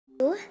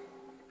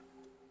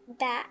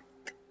back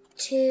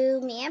to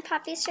me and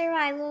Poppy's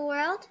survival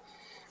world.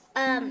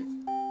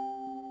 I'm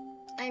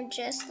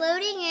just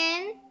loading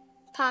in.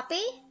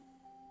 Poppy?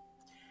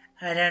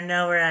 I don't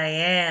know where I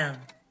am.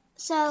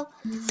 So,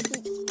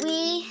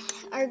 we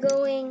are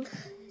going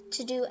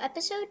to do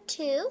episode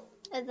 2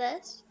 of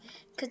this,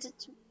 because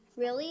it's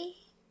really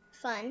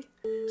fun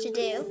to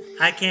do.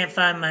 I can't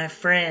find my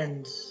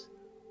friends.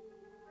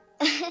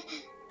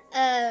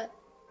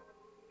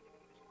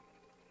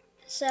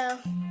 So,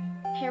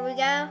 here we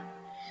go.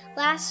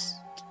 Last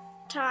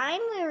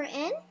time we were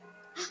in.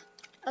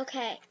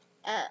 Okay.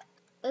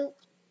 Oh,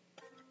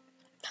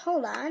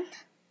 hold on.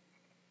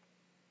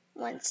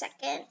 1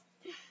 second.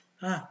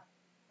 Huh?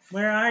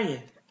 Where are you?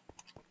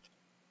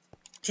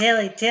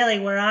 Tilly,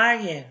 where are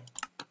you?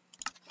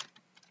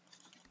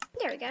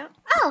 There we go.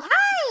 Oh,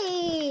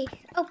 hi!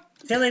 Oh,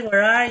 Tilly,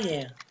 where are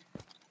you?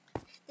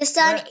 the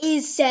sun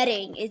is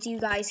setting, as you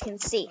guys can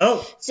see.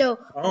 Oh! So,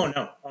 Oh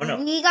no, oh no.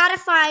 we gotta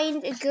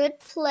find a good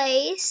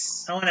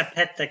place. I want to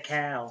pet the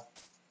cow.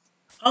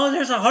 Oh,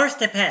 there's a horse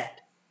to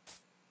pet.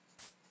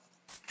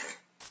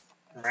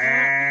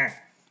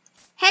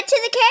 Head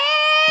to the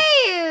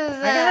cave!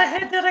 I gotta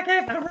head to the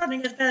cave. I'm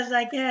running as fast as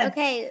I can.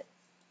 Okay, at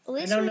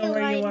least I don't we know can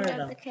where you lighten are, up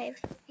though. the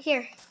cave.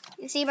 Here,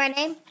 you see my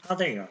name? Oh,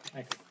 there you go.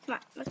 Okay. Come on,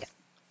 let's go.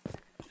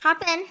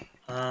 Hop in.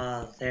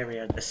 There we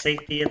are. The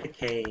safety of the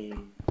cave.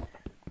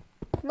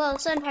 Well,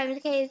 sometimes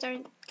the caves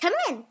aren't. Come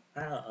in.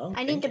 Oh,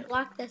 I need to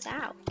block this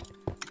out,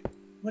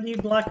 What are you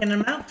blocking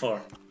them out for?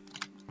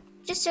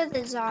 just so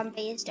the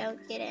zombies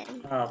don't get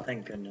in. Oh,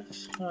 thank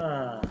goodness.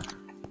 So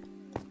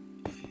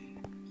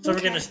we're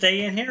Okay. gonna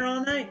stay in here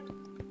all night?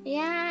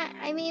 Yeah,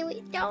 I mean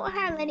we don't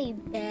have any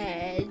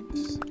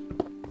beds,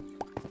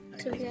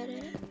 so we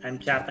gotta. I'm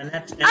chopping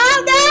that down.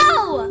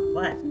 Oh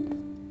What? no!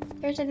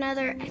 There's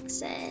another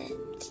exit.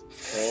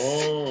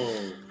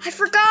 Oh. I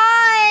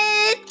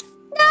forgot!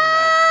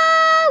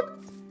 No!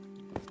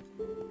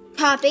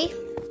 Poppy,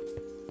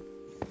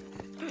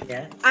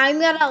 Yeah? I'm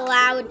gonna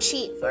allow a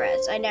cheat for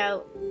us. I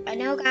know,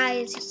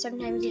 guys,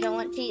 sometimes you don't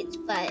want cheats,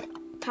 but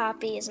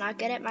Poppy is not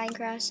good at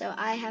Minecraft, so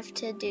I have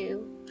to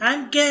do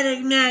I'm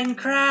getting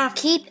Minecraft!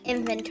 keep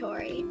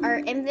inventory. Our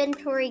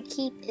inventory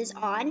keep is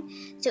on,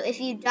 so if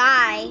you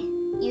die,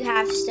 you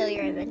have still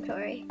your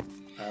inventory.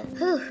 Oh.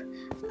 Whew.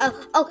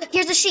 Oh,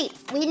 here's a sheep.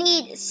 We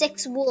need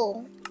 6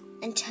 wool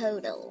in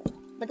total.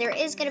 But there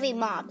is going to be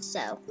mobs,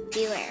 so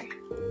beware.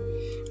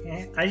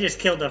 Yeah, I just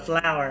killed a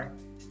flower.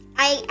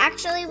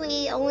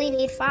 We only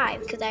need 5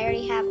 because I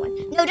already have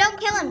one. No, don't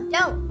kill him.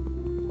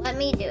 Don't. Let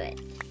me do it.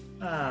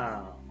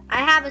 Oh. I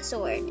have a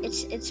sword.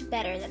 It's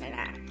better than an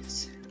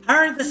axe.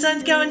 Hurry, the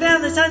sun's going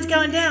down, the sun's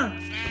going down!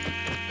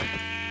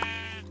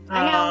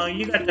 I know. Oh,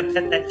 you got to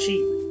pet that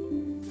sheep.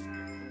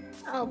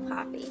 Oh,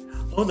 Poppy.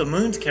 Oh, the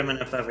moon's coming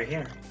up over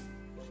here.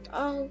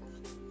 Oh,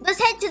 let's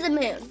head to the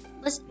moon.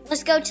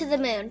 Let's go to the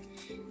moon.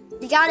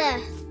 We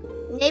gotta.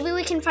 Maybe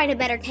we can find a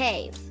better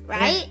cave,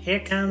 right? Here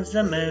comes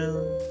the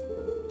moon.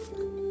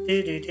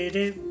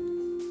 Do.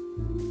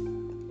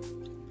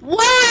 Whoa!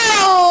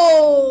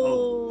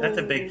 Oh, that's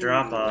a big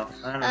drop off.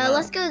 I don't know.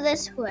 Let's go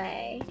this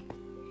way.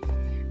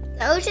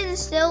 The ocean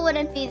still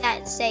wouldn't be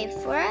that safe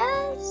for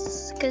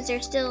us because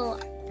there's still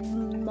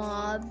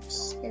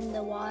mobs in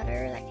the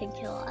water that can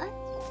kill us.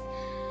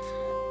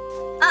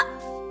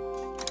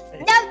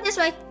 No, this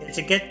way. It's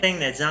a good thing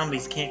that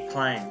zombies can't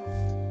climb.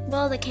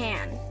 Well, they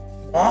can.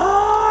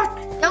 What?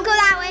 Don't go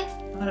that way.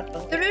 I'm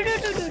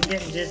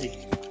getting dizzy.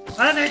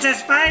 Oh, there's a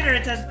spider!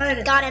 It's a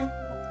spider! Got him.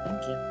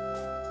 Thank you.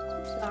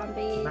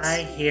 Zombies. My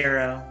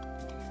hero.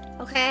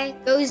 Okay,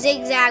 go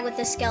zigzag with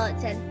the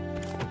skeleton.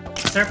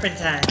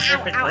 Serpentine.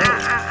 Ow, ow,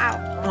 ow,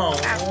 ow, Oh,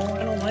 Ow.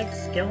 I don't like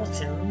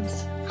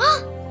skeletons.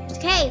 ow. There's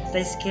a cave.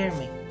 They scare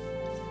me.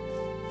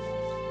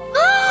 I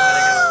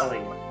gotta follow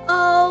you.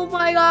 Oh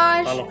my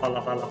gosh. Follow.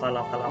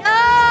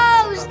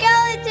 No,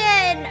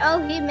 skeleton! Oh,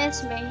 he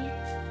missed me.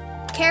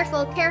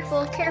 Careful.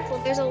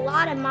 There's a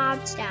lot of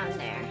mobs down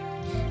there.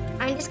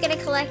 I'm just gonna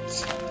collect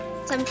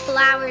some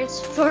flowers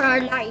for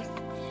our life.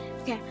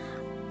 Okay.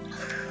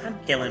 I'm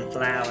killing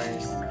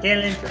flowers.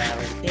 Killing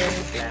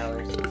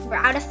flowers. We're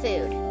out of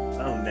food.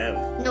 Oh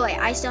no. No, wait,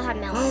 I still have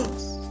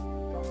melons. Is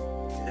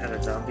that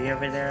a zombie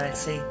over there I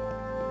see?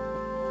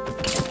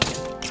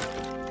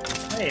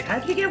 Hey,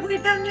 how'd you get way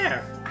down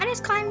there? I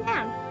just climbed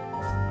down.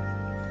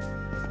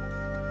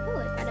 Oh,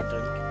 I got a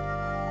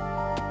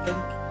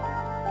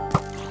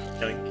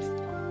Doink.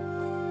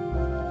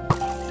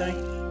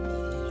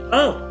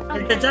 Oh,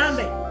 it's a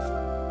zombie.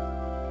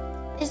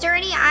 Is there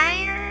any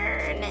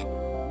iron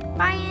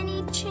by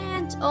any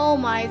chance? Oh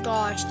my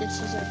gosh, this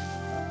is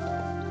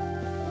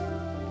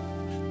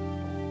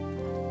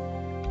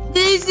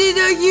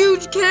a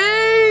huge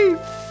cave!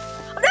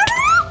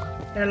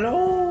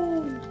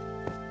 Hello.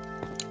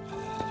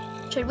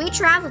 Should we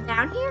travel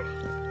down here?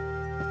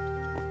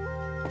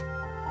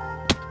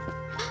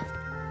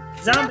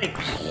 Zombie.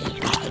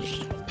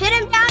 Hit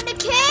him down the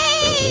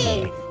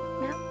cave!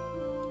 No.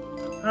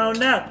 Oh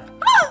no.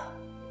 Oh!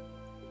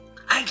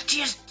 I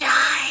just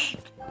died.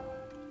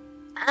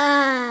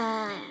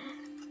 Ah.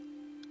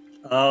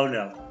 Oh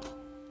no.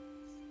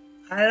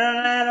 I don't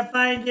know how to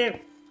find you.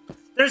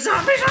 There's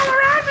zombies all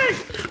around me.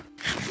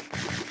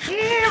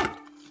 Help!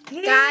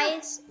 Help!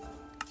 Guys,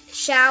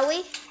 shall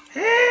we?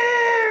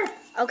 Help!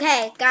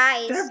 Okay,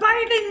 guys. They're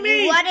biting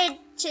me. You wanted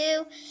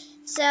to,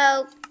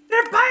 so...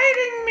 They're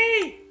biting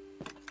me.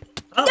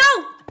 Oh,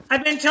 No!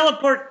 I've been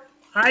teleported.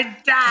 I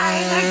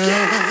died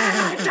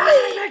again. I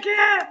died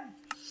again.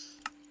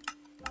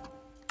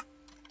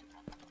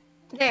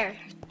 There.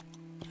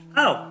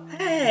 Oh,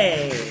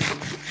 hey.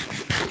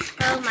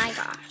 Oh my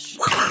gosh.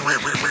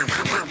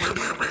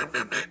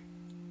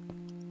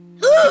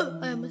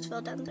 I almost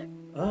fell down there.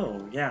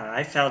 Oh, yeah,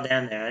 I fell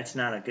down there. That's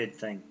not a good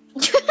thing.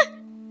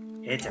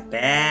 It's a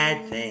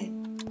bad thing.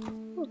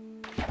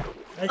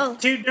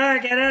 It's too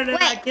dark. I don't know.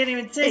 Wait, I can't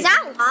even see. Is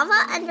that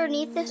lava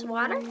underneath this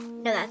water?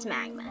 No, that's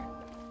magma.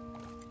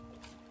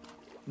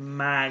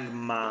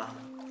 Magma.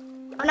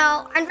 Oh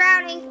no, I'm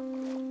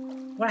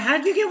drowning. Well,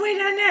 how'd you get way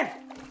down there?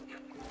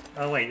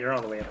 Oh, wait, you're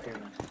all the way up here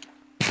now.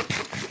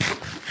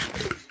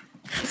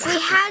 If we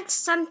had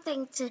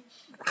something to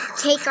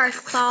take our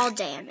fall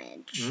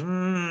damage.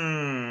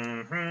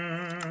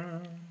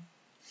 Mm-hmm.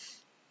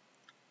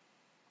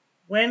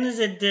 When is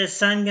the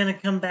sun gonna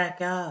come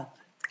back up?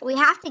 We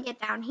have to get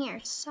down here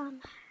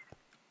somehow.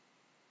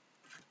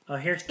 Oh,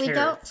 here's We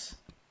carrots.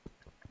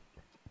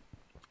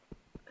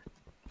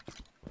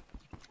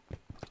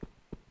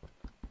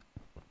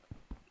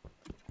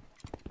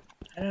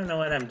 I don't know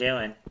what I'm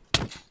doing.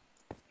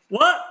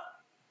 What?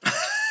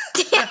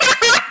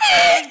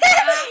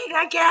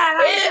 I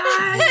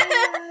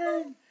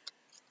died.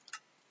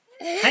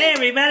 Hey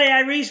everybody,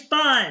 I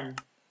respawn.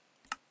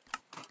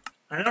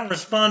 I don't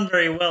respond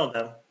very well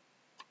though.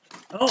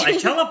 Oh, I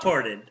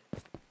teleported.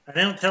 I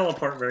don't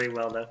teleport very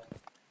well though.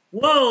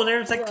 Whoa,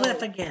 there's a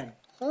cliff again.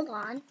 Hold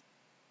on.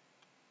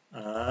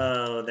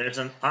 Oh, there's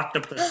an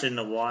octopus in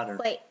the water.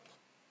 Wait.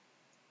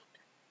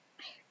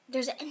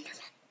 There's an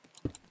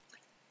Enderman.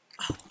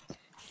 Oh,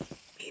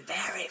 be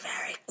very,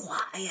 very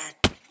quiet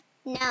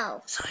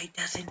No. so he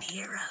doesn't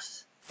hear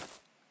us.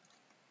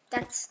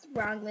 That's the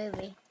wrong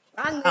movie.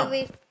 Wrong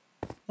movie.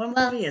 What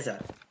movie is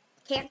that?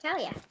 Can't tell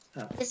you.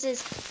 Oh. This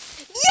is...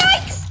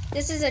 Yikes!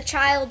 This is a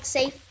child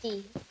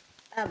safety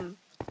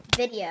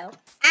video.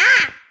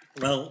 Ah!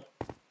 Well,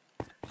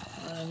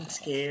 I'm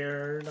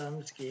scared.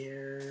 I'm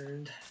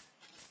scared.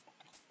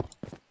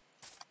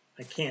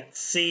 I can't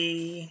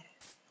see.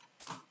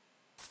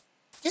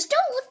 Just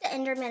don't look the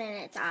Enderman in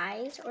its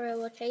eyes or it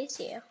will chase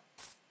you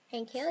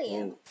and kill you.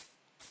 Ooh.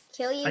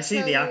 Kill you, I see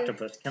kill the you.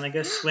 octopus. Can I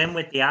go swim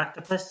with the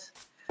octopus?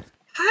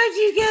 How'd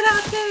you get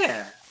out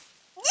there?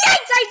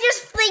 Yikes! I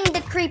just flinged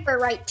the creeper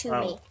right to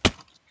me.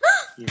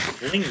 You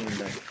fling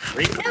the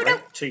creeper No.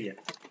 right to you.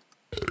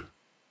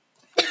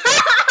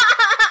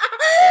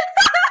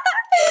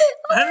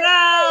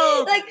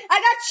 Hello! Like,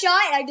 I got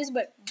shot and I just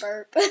went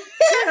burp.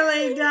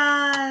 Really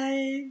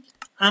died.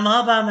 I'm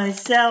all by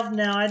myself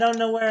now. I don't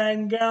know where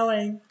I'm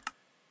going.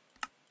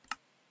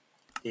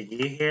 Did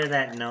you hear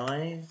that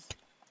noise?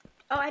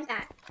 Oh, I'm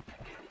back.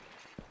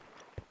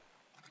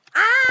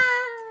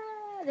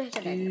 Ah! There's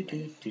an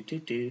Enderman.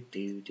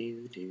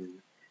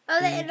 Oh,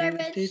 the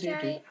Enderman's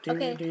giant.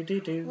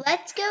 Okay,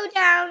 let's go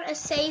down a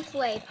safe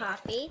way,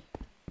 Poppy.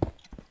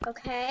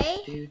 Okay?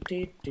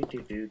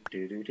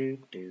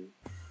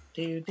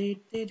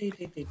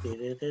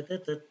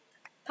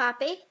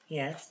 Poppy,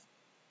 Yes.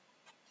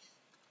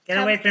 Get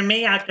away from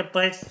me,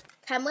 octopus.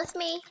 come with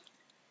me.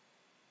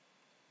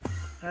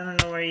 I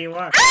don't know where you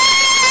are.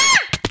 Ah!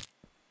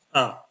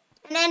 Oh.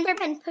 An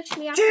Enderman pushed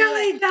me off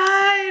Julie the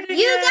died again.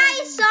 You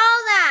guys saw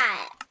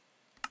that!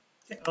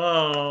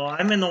 Oh,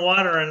 I'm in the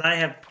water and I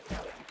have...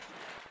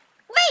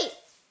 Wait!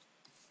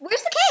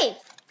 Where's the cave?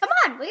 Come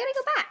on, we gotta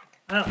go back.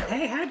 Oh,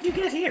 hey, how'd you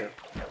get here?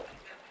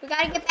 We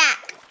gotta get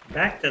back.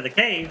 Back to the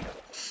cave.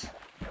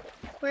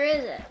 Where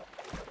is it?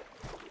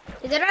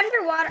 Is it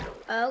underwater?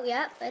 Oh,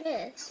 yep, it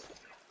is.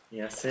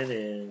 Yes, it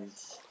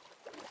is.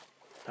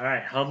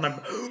 Alright, hold my...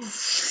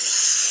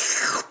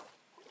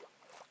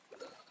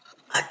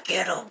 I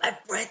can't hold my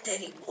breath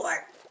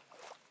anymore.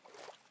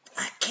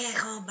 I can't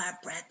hold my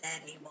breath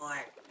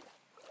anymore.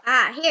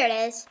 Ah, here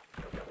it is.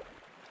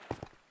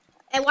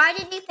 And why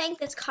did you think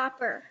this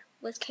copper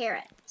was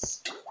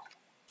carrots?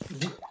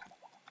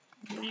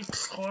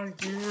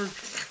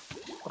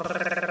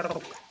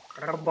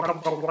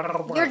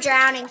 You're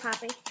drowning,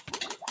 Poppy.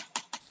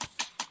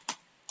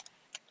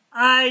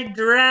 I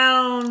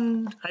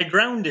drowned. I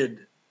drowned.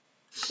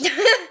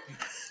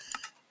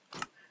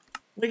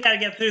 We gotta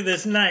get through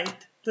this night.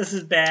 This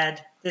is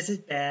bad. This is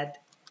bad.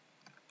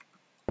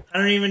 I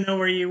don't even know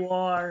where you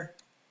are.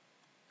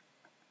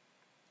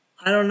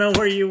 I don't know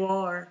where you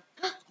are.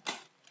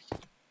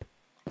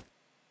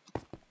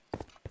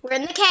 We're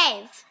in the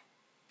cave.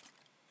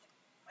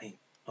 Wait.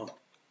 Oh.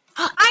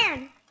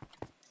 Iron!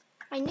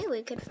 I knew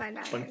we could find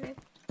iron.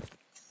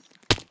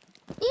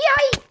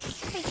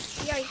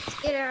 Yikes!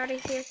 Yikes! Get out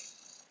of here.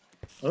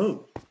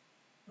 Oh.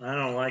 I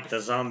don't like the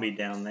zombie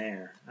down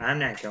there. I'm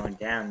not going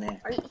down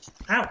there. Are you...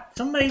 Ow!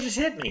 Somebody just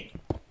hit me.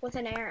 With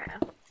an arrow.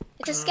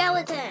 It's a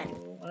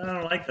skeleton. Oh, I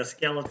don't like the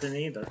skeleton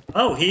either.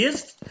 Oh, he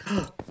is?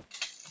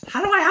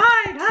 How do I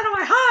hide? How do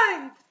I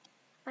hide?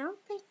 I don't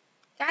think.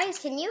 Guys,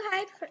 can you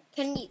hide?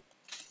 Can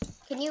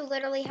you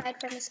literally hide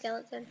from a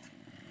skeleton?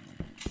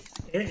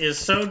 It is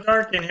so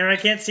dark in here, I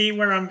can't see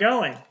where I'm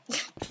going.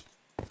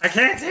 I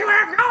can't see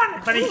where I'm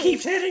going, but he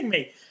keeps hitting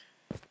me.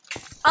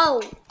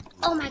 Oh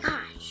my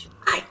gosh.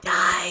 I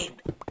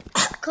died.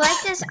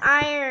 Collect this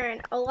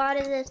iron. A lot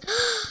of this.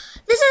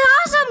 This is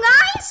awesome,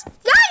 guys!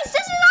 Guys,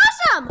 this is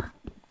awesome!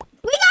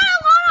 We got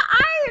a lot of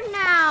iron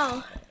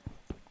now.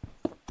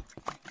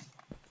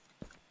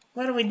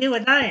 What do we do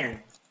with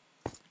iron?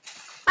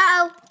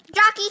 Uh-oh.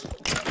 Jockey.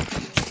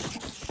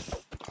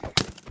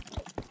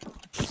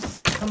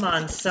 Come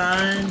on,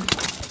 son.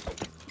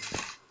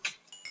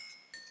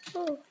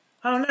 Ooh.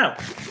 Oh no,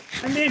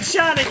 I'm being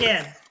shot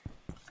again.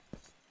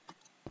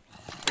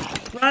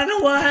 Run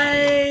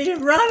away!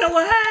 Run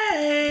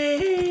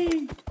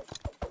away!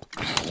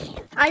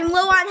 I'm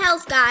low on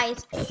health,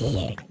 guys.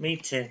 Me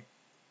too.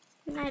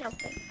 I don't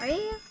think. Are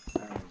you?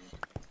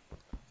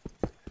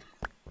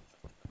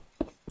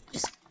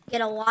 Just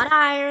get a lot of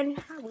iron.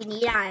 We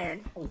need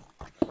iron.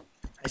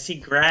 I see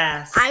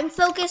grass. I'm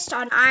focused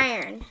on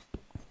iron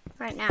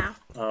right now.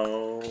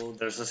 Oh,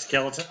 there's a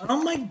skeleton.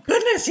 Oh my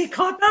goodness, he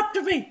caught up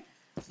to me.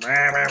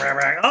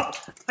 Oh,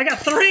 I got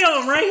 3 of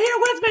them right here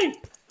with me.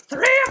 3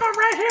 of them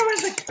right here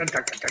with me.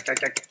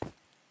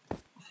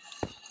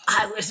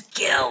 I was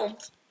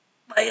killed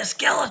by a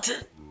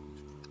skeleton.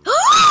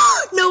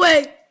 No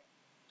way!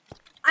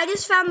 I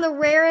just found the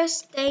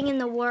rarest thing in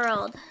the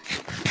world.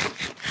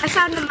 I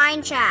found a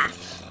mine shaft.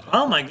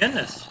 Oh my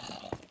goodness.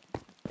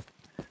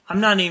 I'm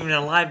not even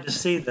alive to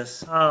see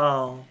this.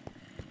 Oh.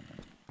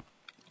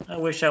 I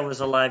wish I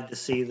was alive to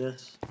see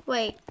this.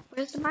 Wait,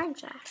 where's the mine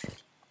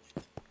shaft?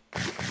 I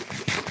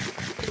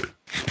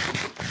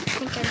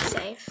think I'm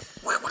safe.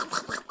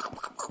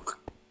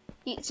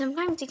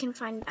 Sometimes you can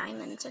find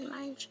diamonds in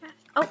mine shaft.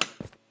 Oh!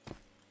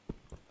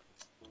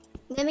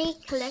 Let me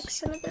collect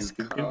some of this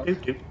coal.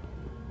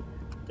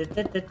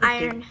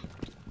 Iron.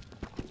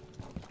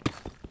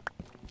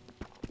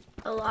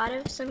 A lot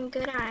of some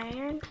good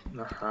iron.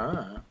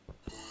 Uh-huh.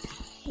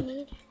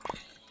 Need.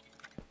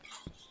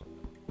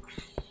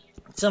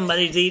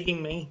 Somebody's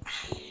eating me.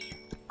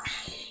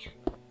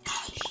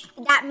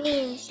 That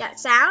means that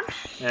sound?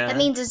 Yeah. That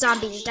means a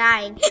zombie is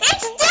dying.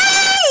 It's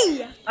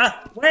day!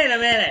 Wait a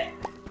minute.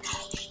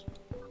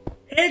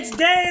 It's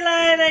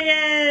daylight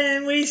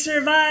again. We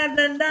survived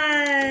the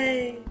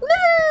night. Woo!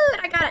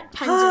 I got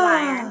tons of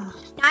iron.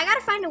 Now I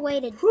gotta find a way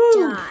to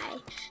die.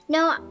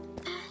 No.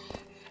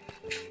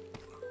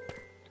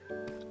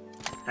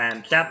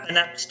 I'm chopping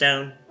up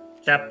stone.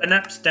 Chopping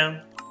up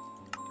stone.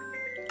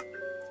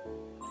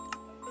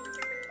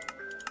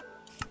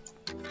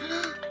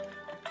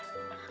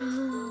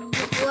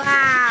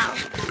 Wow.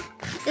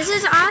 This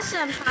is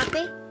awesome,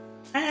 Poppy.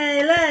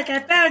 Hey, look, I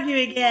found you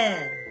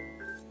again.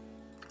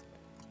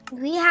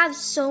 We have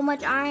so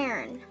much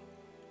iron.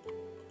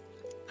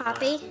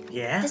 Poppy?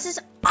 Yeah? This is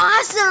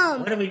awesome.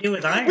 What do we do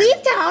with iron? We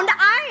found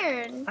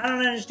iron. I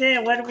don't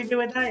understand. What do we do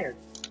with iron?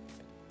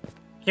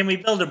 Can we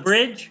build a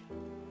bridge?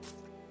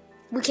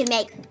 We can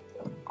make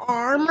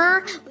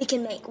armor. We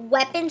can make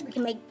weapons. We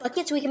can make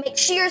buckets. We can make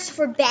shears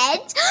for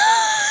beds.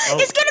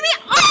 It's gonna be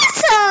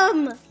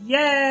awesome.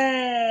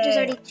 Yay! There's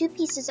already 2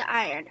 pieces of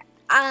iron.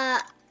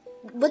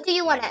 What do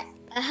you want?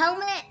 A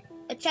helmet,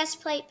 a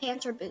chest plate,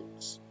 pants, or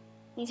boots?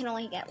 You can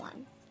only get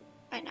one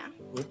right now.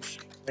 Whoops.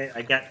 Wait,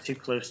 I got too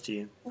close to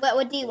you.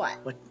 What do you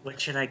want? What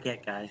should I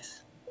get,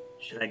 guys?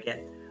 Should I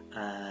get,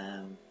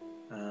 I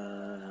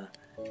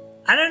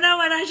don't know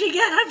what I should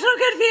get. I'm so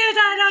confused.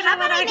 I don't know what I should get. How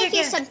about I make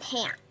you some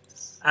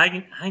pants?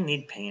 I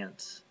need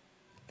pants.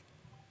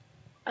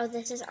 Oh,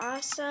 this is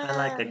awesome. I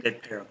like a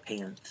good pair of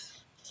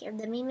pants. Here,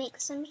 let me make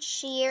some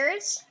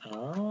shears.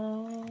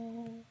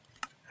 Oh,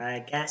 I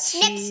got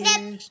snip, shears.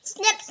 Snip,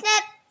 snip,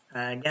 snip.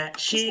 I got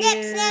shears.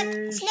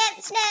 Snip, snip, snip,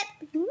 snip.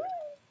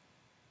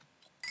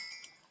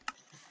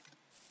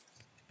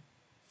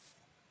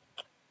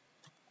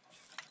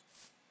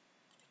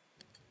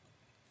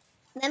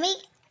 Let me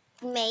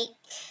make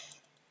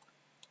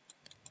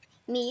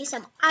me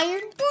some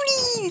iron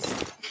booties.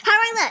 How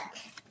do I look?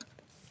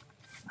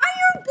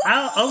 Iron booties.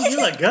 Oh, you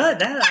look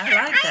good. I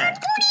like that.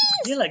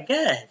 Booties. You look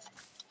good.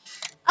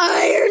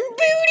 Iron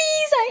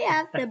booties. I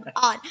have them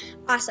on.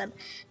 Awesome.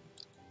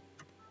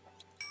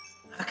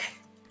 Okay.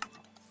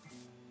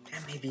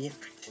 That may be it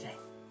for today.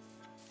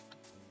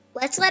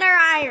 Let's let our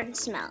iron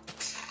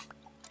smelt.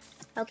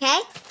 Okay?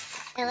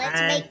 And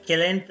I'm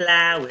killing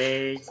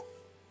flowers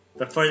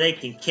before they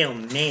can kill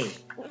me.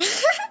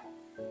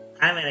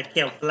 I'm gonna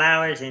kill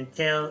flowers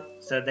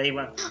so they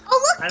won't.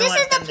 Oh look, this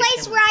is the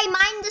place where I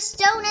mined the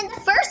stone in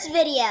the first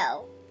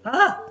video.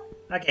 Oh,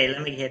 okay.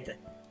 Let me hit the.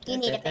 You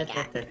need a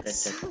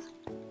pickaxe.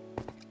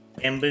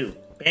 Bamboo.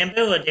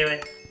 Bamboo will do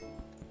it.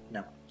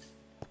 No.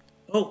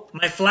 Oh,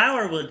 my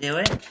flower will do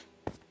it. Ow!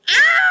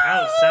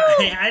 Oh,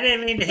 sorry. I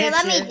didn't mean to hit you.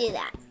 Here, let me do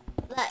that.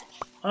 Look.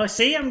 Oh,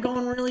 see, I'm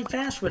going really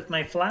fast with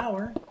my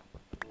flower.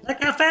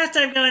 Look how fast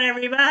I'm going,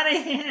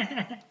 everybody.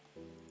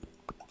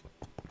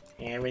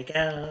 Here we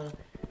go.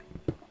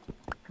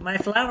 My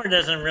flower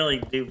doesn't really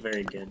do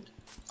very good.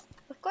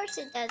 Of course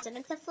it doesn't.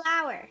 It's a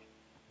flower.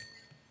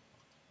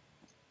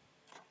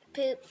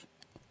 Poop.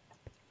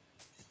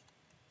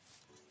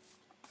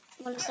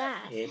 What is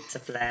that? It's a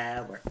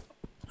flower.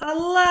 A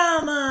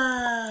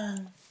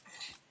llama!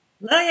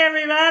 Look,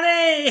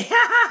 everybody!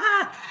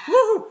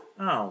 Woo!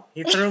 Oh,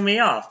 he threw me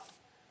off.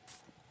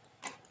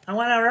 I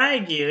want to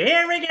ride you.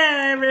 Here we go,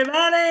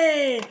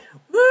 everybody!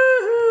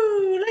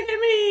 Woohoo! Look at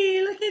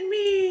me! Look at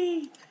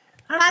me!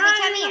 I'm Poppee,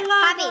 come riding here. a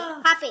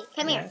llama. Poppee,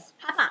 come Yeah. here.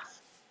 Hop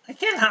off. I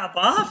can't hop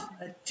off.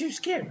 I'm too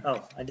scared.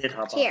 Oh, I did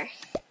hop Here.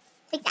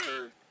 Take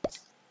that.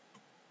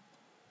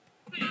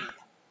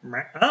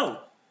 off. Oh!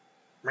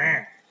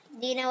 Meh.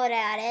 Do you know what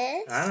that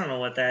is? I don't know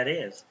what that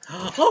is.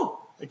 Oh!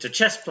 It's a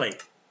chest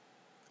plate.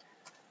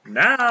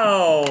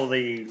 Now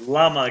the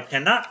llama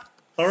cannot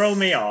throw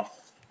me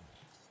off.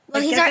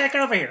 Well, Get back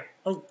over here.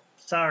 Oh,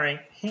 sorry.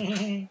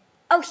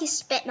 Oh, he's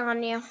spitting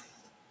on you.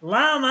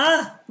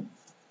 Llama!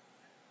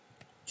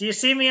 Do you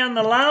see me on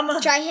the llama?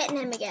 Try hitting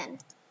him again.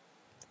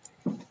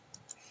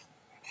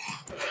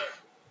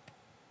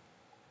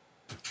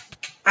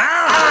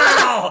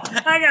 Ow!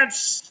 I got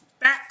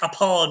spat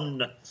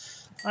upon.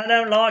 I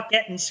don't like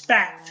getting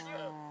spat.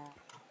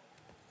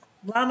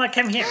 Llama,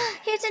 come here.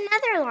 Here's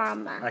another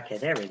llama. Okay,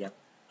 there we go.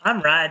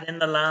 I'm riding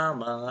the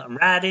llama. I'm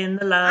riding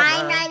the llama.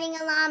 I'm riding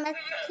a llama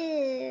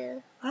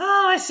too.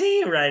 Oh, I see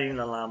you riding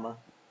the llama.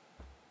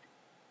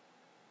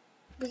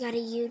 We gotta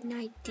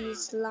unite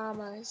these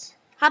llamas.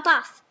 Hop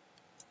off.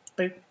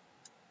 Boop.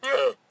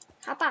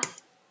 Hop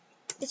off.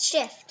 It's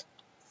shift.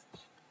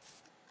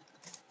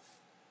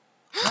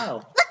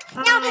 Oh. Look,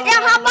 now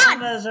hop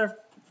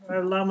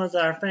on. Llamas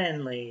are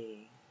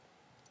friendly.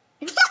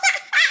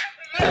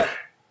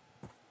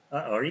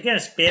 Uh-oh, are you gonna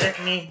spit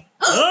at me?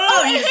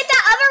 Oh, you hit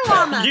that other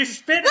llama. You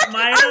spit Look, at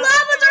my our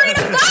llamas are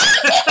gonna go.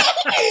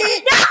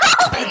 No!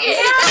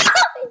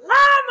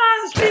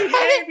 Llamas,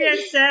 behave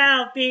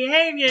yourself!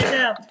 Behave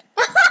yourself!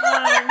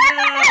 Oh,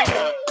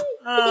 no!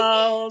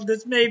 Oh,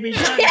 this may be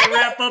time to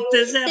wrap up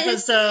this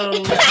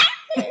episode.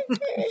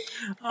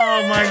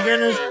 Oh, my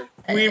goodness.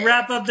 We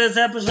wrap up this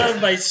episode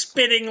by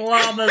spitting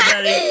llamas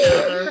at each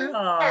other.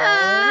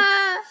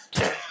 Oh,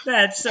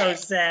 that's so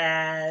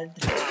sad.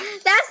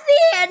 That's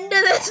the end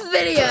of this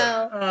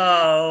video.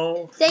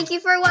 Oh. Thank you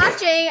for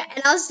watching,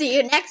 and I'll see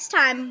you next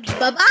time.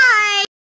 Bye-bye.